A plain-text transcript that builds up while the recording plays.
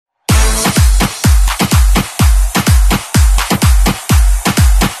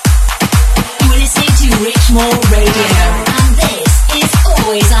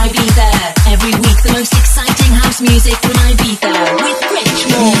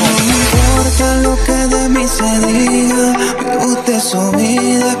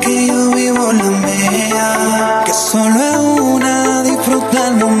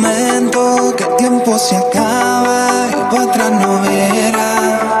se acaba y para atrás no verá.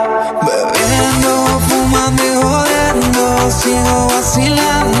 Bebiendo, fumando y jodiendo, sigo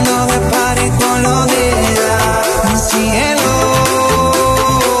vacilando de party con los días. Cielo.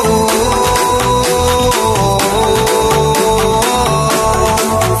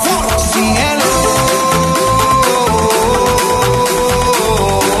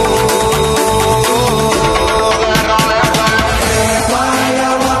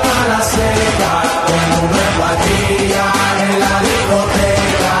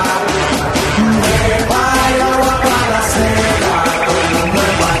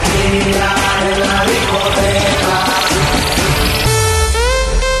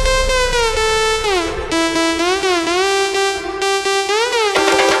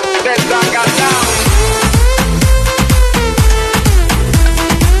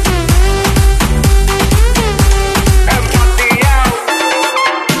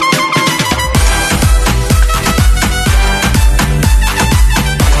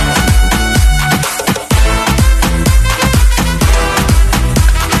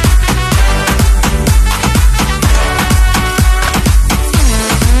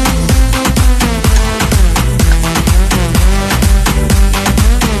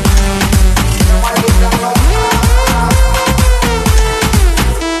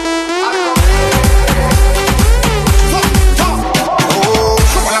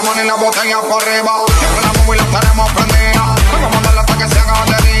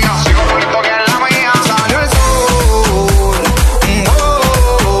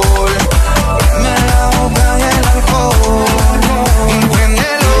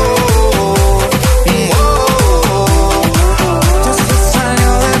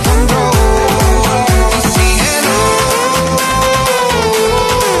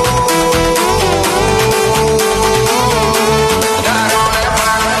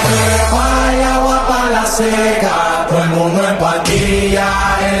 Todo el mundo en pandilla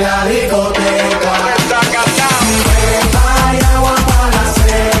en la discoteca. Hay agua para la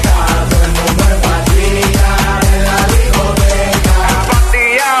seca. Todo el mundo en pandilla en la discoteca.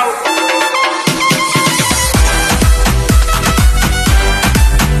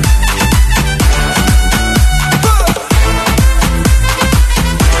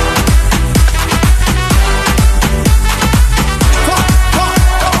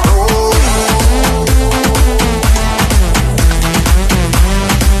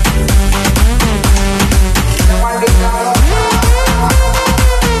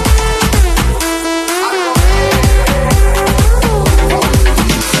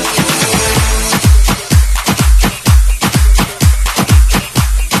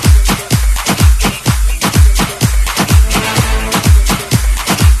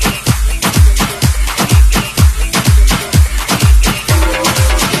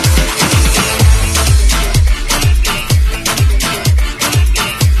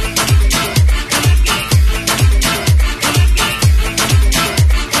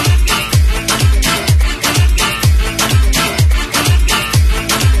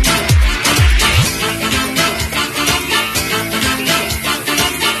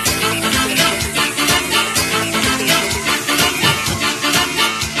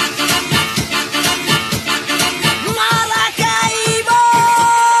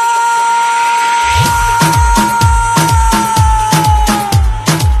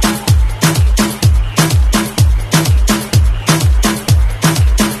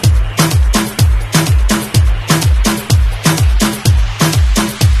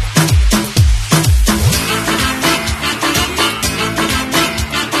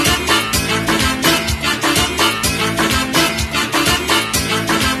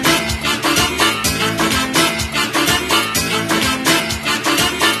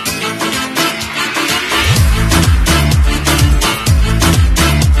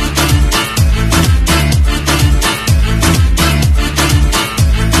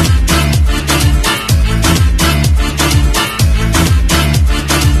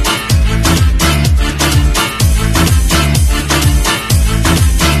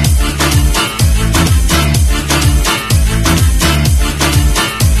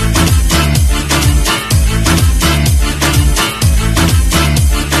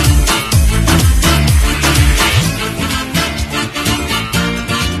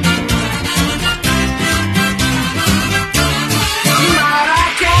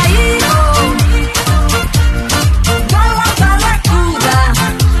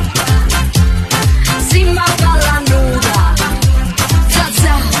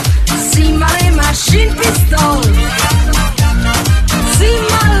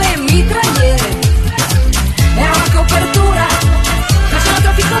 Era una copertura, faceva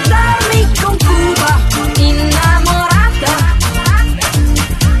traffico d'armi con Cuba.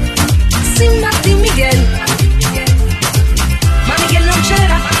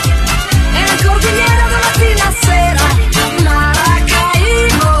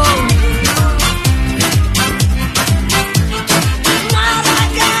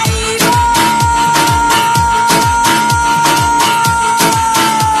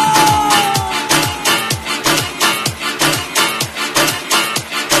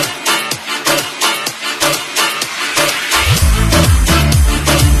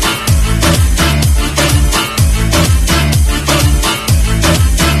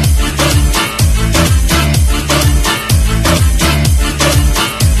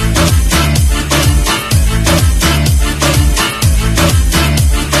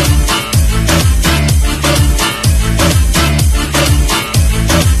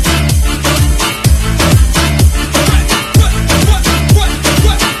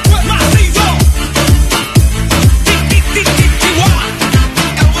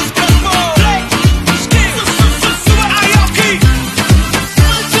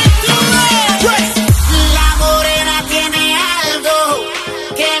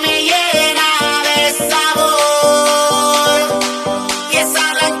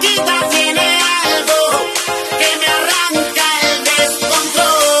 azuquita tiene algo que me arranca el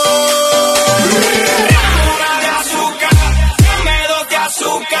descontrol. Una de azúcar, dame dos de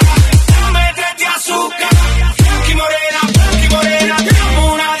azúcar, dame tres de azúcar. Blanqui morena, dame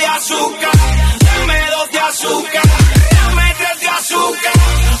una de azúcar, dame dos de azúcar, dame tres de azúcar.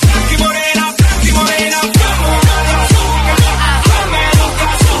 Blanqui morena, dame una de azúcar, dame dos de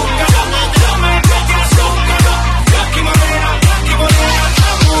azúcar, dame tres de azúcar. Blanqui morena, dame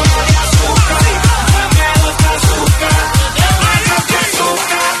una de azúcar, dame dos de azúcar, dame tres de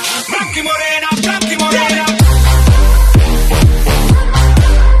azúcar. Blanqui morena, Blanqui morena.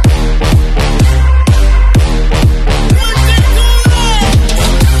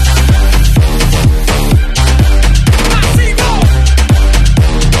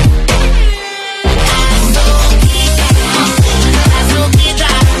 Azuquita,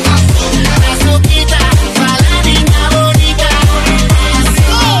 azuquita, pa' la niña bonita.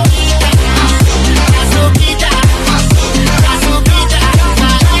 Azuquita, azuquita,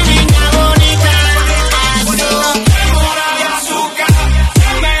 pa' la niña bonita. Una de azúcar,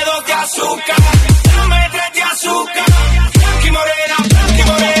 dame dos de azúcar, dame tres de azúcar. Blanqui morena,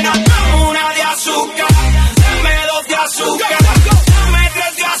 dame una de azúcar, dame dos de azúcar, dame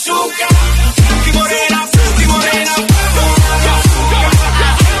tres de azúcar. Blanqui morena, dame una de azúcar,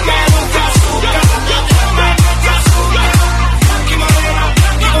 dame dos de azúcar, dame tres de azúcar. Blanqui morena,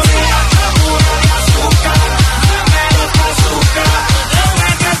 dame una de azúcar, dame dos de azúcar, dame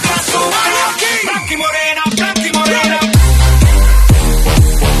tres de azúcar. Blanqui morena, Blanqui morena.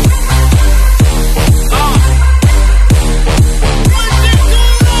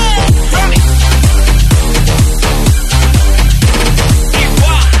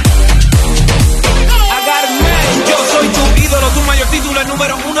 Yo soy tu ídolo, tu mayor título, el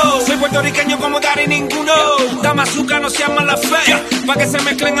número uno. Soy puertorriqueño como Dari ninguno. Dame azúcar, no seas mala fe, pa' que se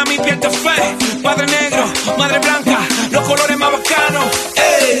mezclen a mi piel de fe. Padre negro, madre blanca, los colores más bacanos.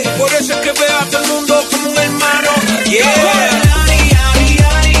 Ey, por eso es que veo a todo el mundo como un hermano. Yeah.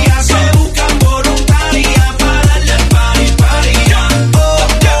 Se buscan voluntarias para darle al party.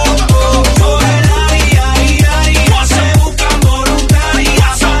 Por el área. Se buscan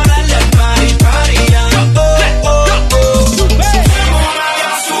voluntarias para darle al party. Una de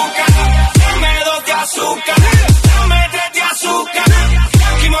azúcar, dame dos de azúcar, dame tres de azúcar.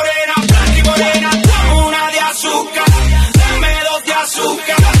 Blanqui morena, dame una de azúcar.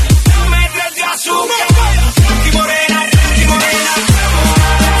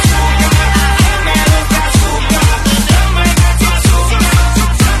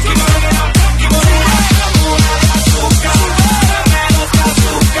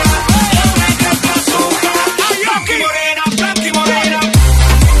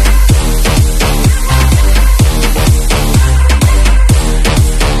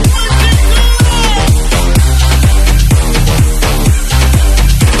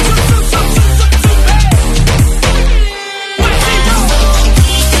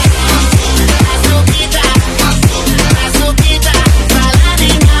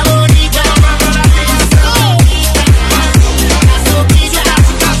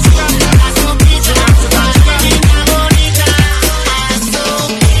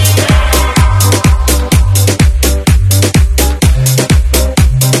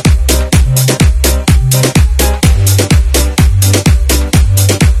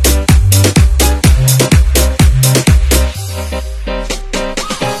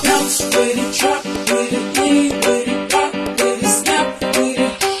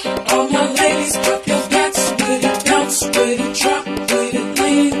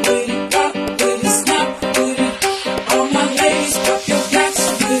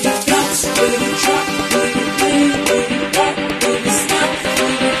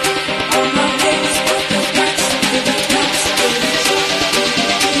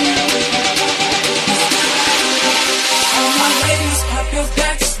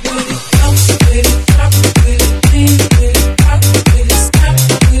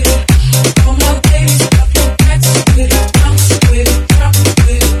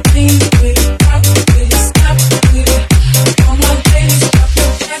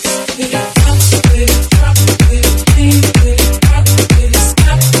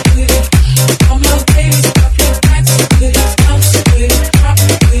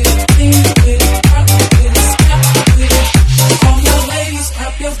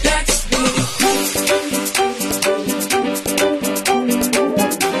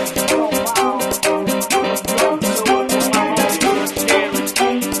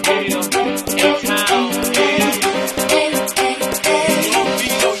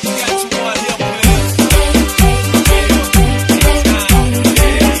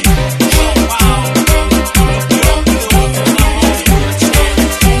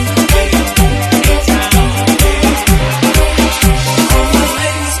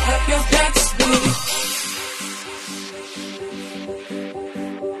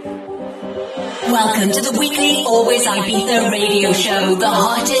 Welcome to the weekly Always Ibiza radio show. The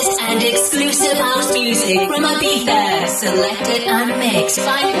hottest and exclusive house music from Ibiza. Selected and mixed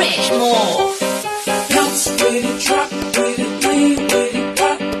by Rich Moore. Bounce with it, drop with it, lean with it,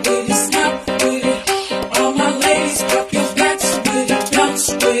 pop with it, snap with it. All my ladies, pop your backs with it.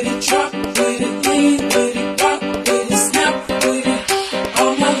 Bounce with it, drop with it, lean with it, pop with it, snap with it.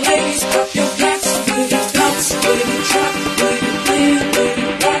 All my ladies, pop your backs with it. Bounce with it, drop with it, lean with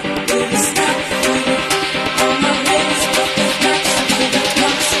it, pop with it, snap with it. All my ladies, pop your backs with it.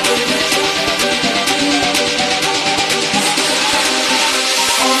 Bounce with it, drop with it, lean with it.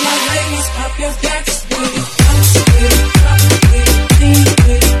 All my ladies, pop your backs with it. Bounce with it, drop with it, lean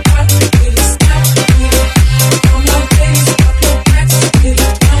with it, pop with it, snap with it. All my ladies, pop your backs with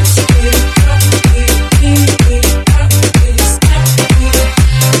it. Bounce with it, drop with it, lean with it, pop with it, snap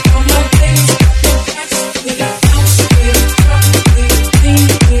with it. All my ladies, pop your backs with it. Bounce with it, drop with it, lean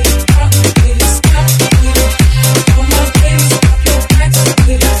with it, pop with it, snap with it. All my ladies, pop your backs with it.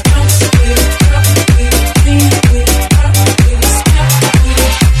 Bounce with it, drop with it, lean with it, pop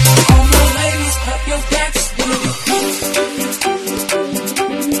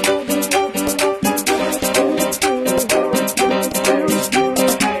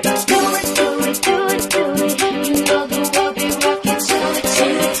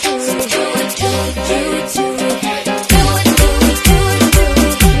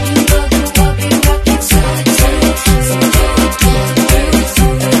it, snap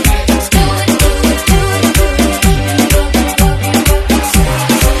with it. All my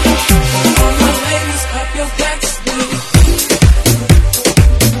ladies, pop your backs with it. All my ladies, pop your backs with it.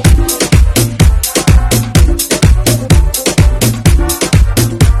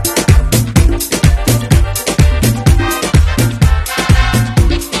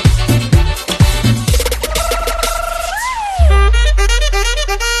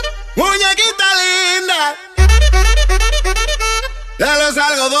 Muñequita linda de los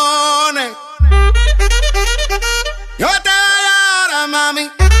algodones, yo te voy ahora, mami,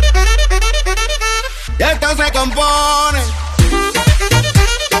 y esto se compone.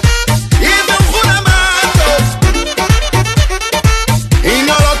 Hice un juramento y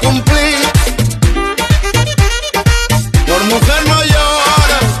no lo cumplí. Por mujer no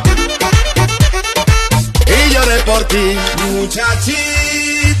lloro y lloré por ti.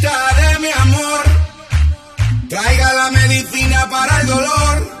 Muchachita de mi amor, traiga la medicina para el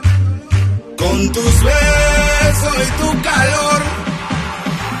dolor. Con tus besos y tu calor,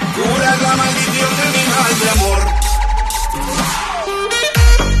 curas la maldición de mi mal de amor.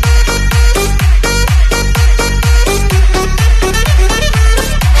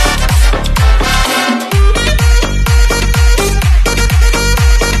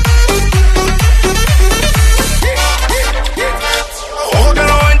 Ojo que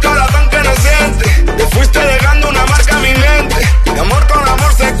no ven, corazón que no siente. Te fuiste dejando una marca en mi mente. De amor con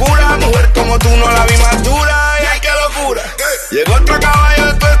amor se cura. Mujer como tú no la vi más dura. Y ay, qué locura. Llegó otro caballo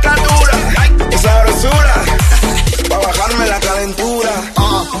de tu estatura. Esa sabrosura. Pa' bajarme la calentura. I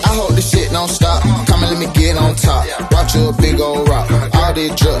hope this shit don't stop. Come and let me get on top. Watch you a big old rock. All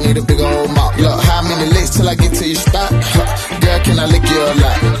this drug need a big old mop. Look, how many licks till I get to your spot? Girl, can I lick you a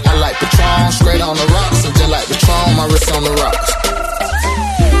lot? I like Patron, straight on the rocks. And just like Patron, my wrist on the rocks.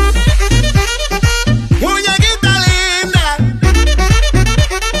 Muñequita linda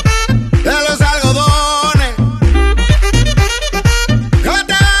de los algodones, yo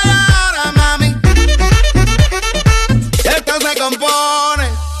te voy ahora, mami, y esto se compone.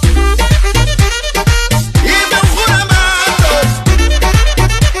 Hice un juramento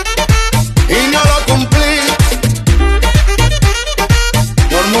y no lo cumplí.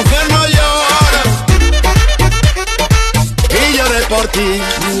 Por mujer no lloro y lloré por ti.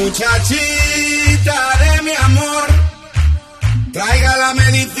 Muchachita de mi amor, traiga la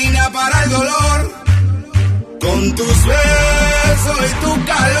medicina para el dolor. Con tus besos y tu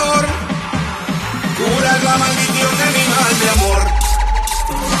calor, curas la maldición de mi mal de amor.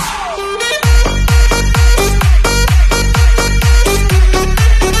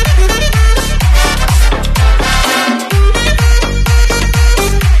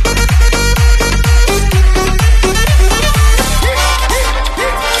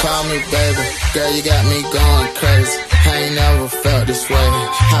 Call me baby, girl, you got me going crazy. I ain't never felt this way.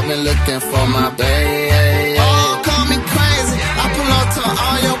 I've been looking for my baby. Oh, call me crazy. I pull up to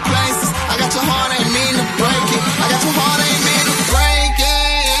all your places. I got your heart, ain't mean to break it. I got your heart, ain't mean to break it.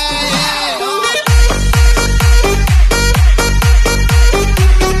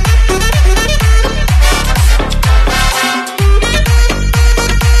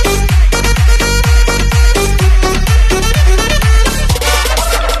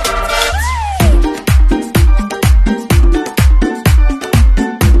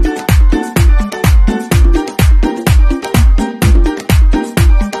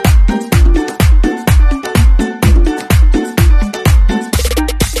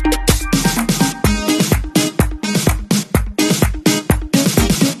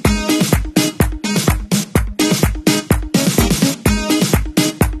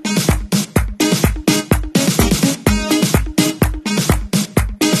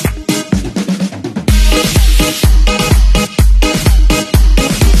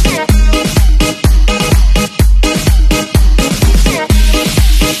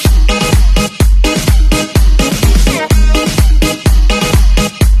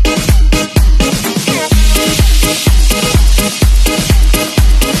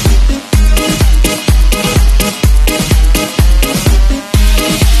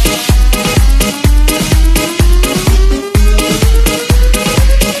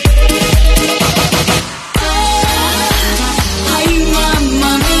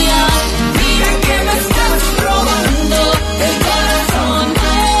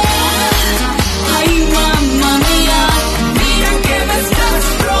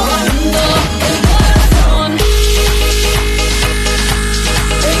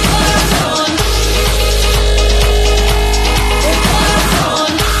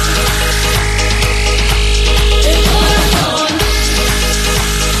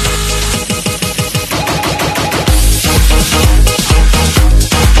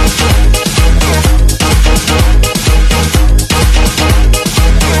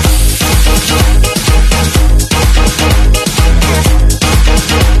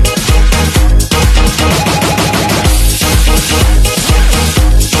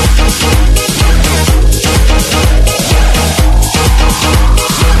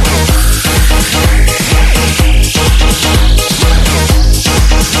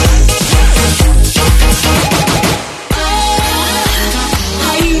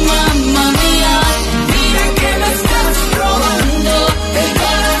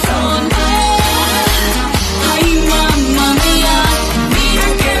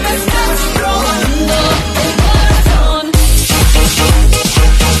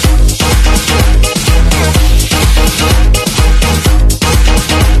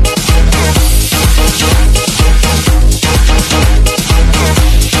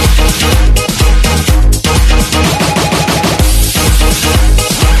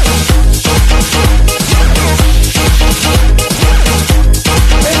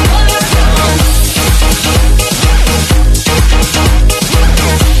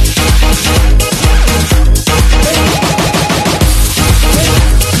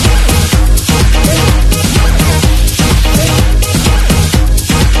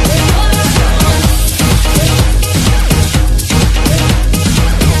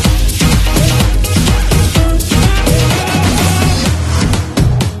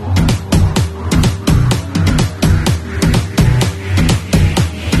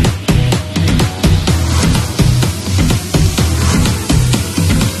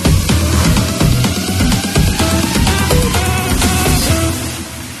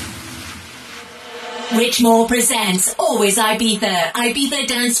 Rushmore presents Always Ibiza, Ibiza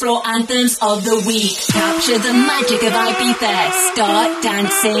Dance Floor Anthems of the Week. Capture the magic of Ibiza. Start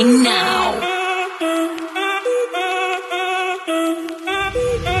dancing now.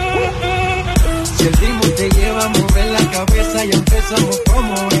 Si el ritmo te lleva a mover la cabeza y empezamos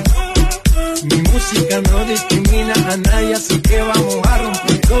como es. Mi música no discrimina a nadie, así que vamos a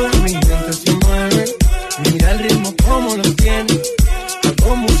romper. Toda mi gente se mueve. Mira el ritmo como lo tiene.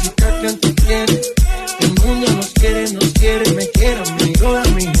 Hago música que entretiene. El mundo nos quiere, me quiere a mí. Toda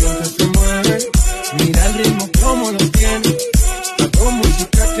mi gente se mueve. Mira el ritmo como lo tiene. Hago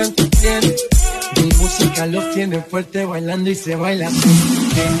música que entretiene. Mi música los tiene fuerte bailando y se baila así.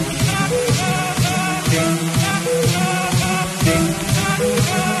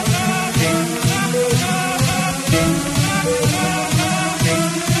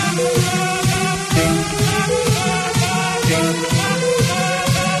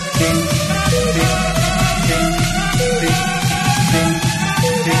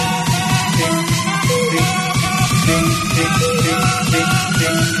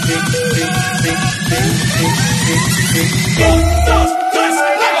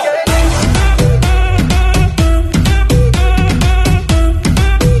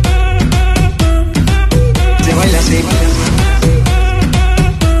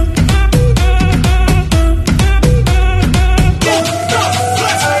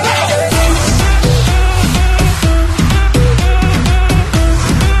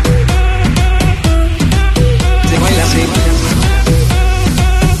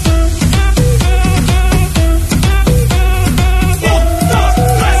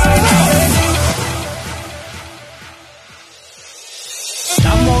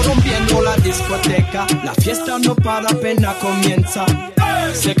 La fiesta no para, apenas comienza.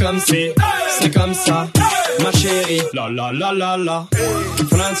 C'est comme si, c'est comme ça, ma chérie. La la la la la.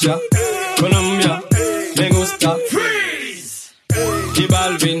 Francia, Colombia, me gusta. Freeze. J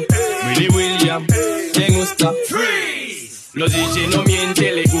Balvin, Willy William, me gusta. Freeze. Los DJ no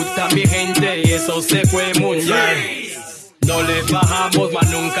mienten, le gusta a mi gente y eso se fue muy bien. No le bajamos, mas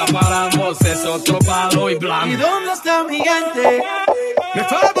nunca paramos, es otro palo y blanco. ¿Y dónde está mi gente? Me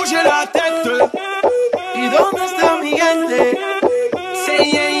fait bouger la tête. ¿Y dónde está mi gente?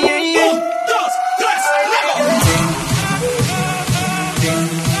 Sí, yeah, yeah, yeah. 1, 2, 3,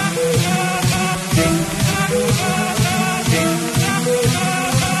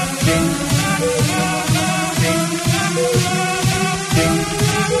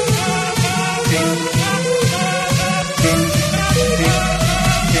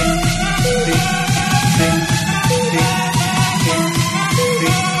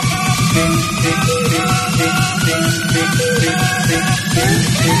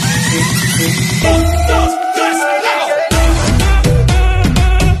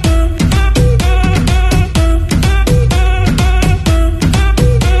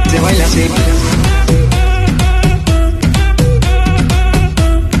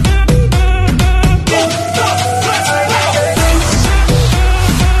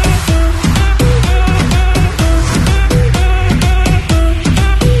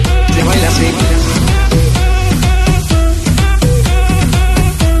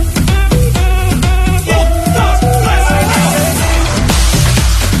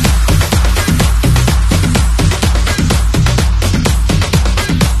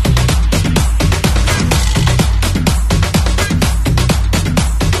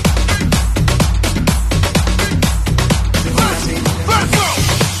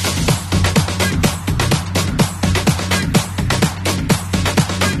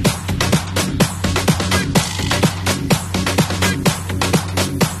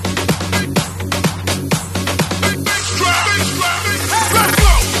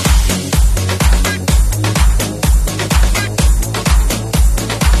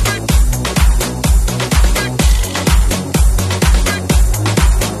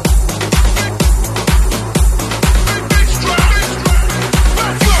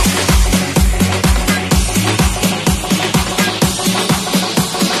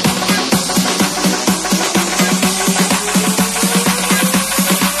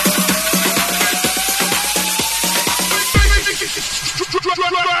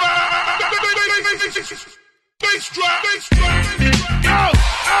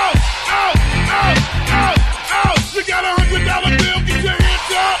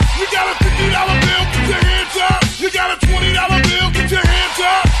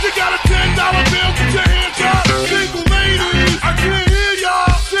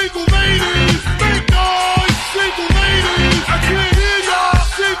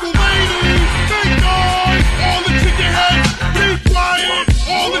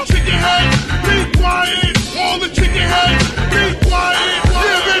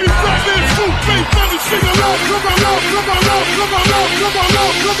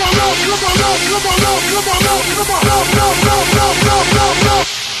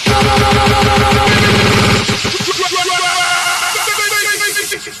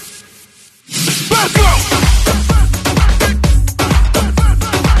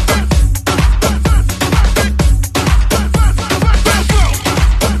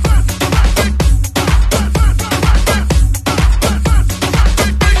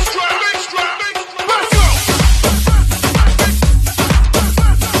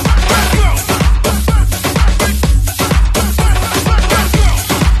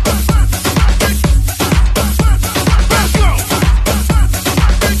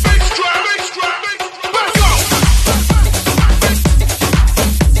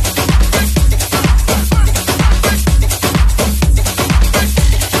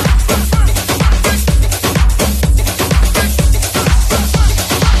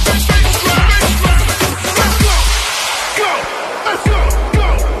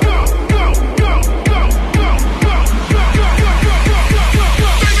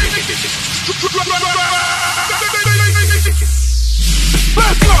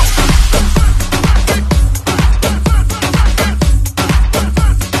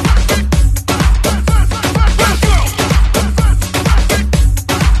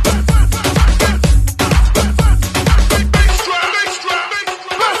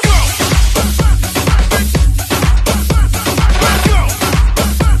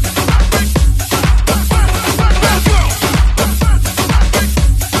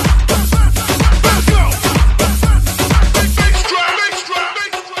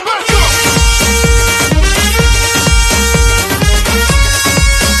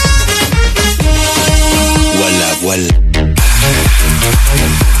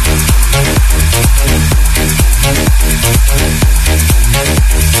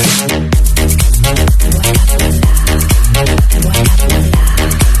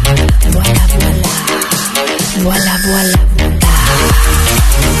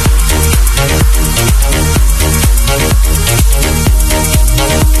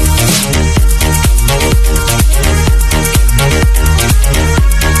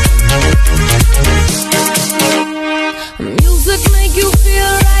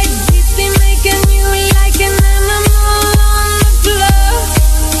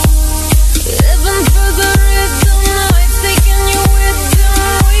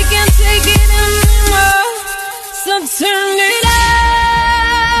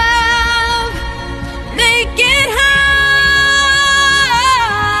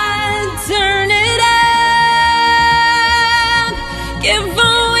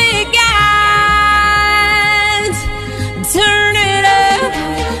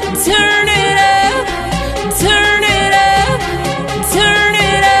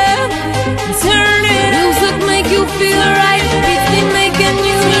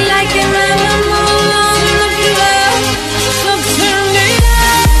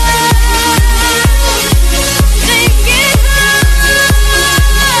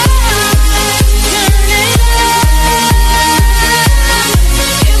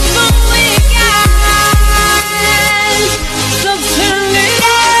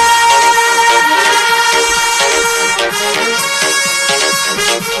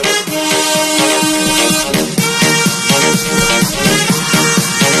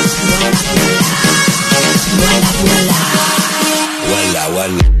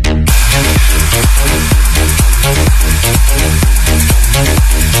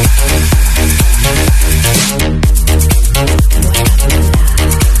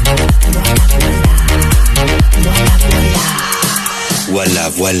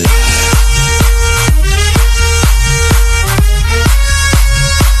 Voilà.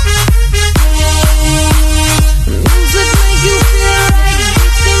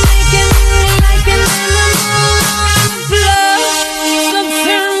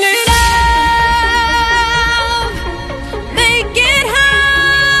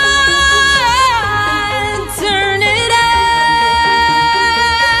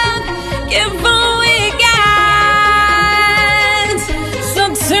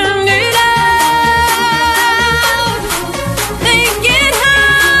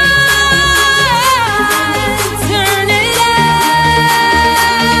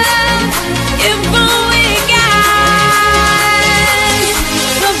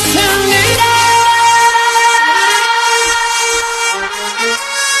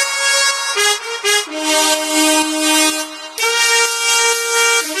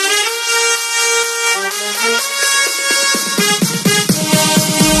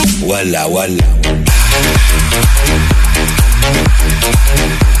 Walla walla.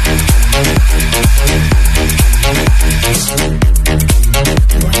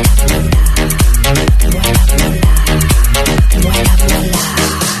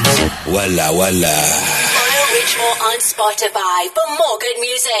 Voila, voila. Follow Richmore on Spotify for more good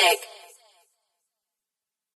music.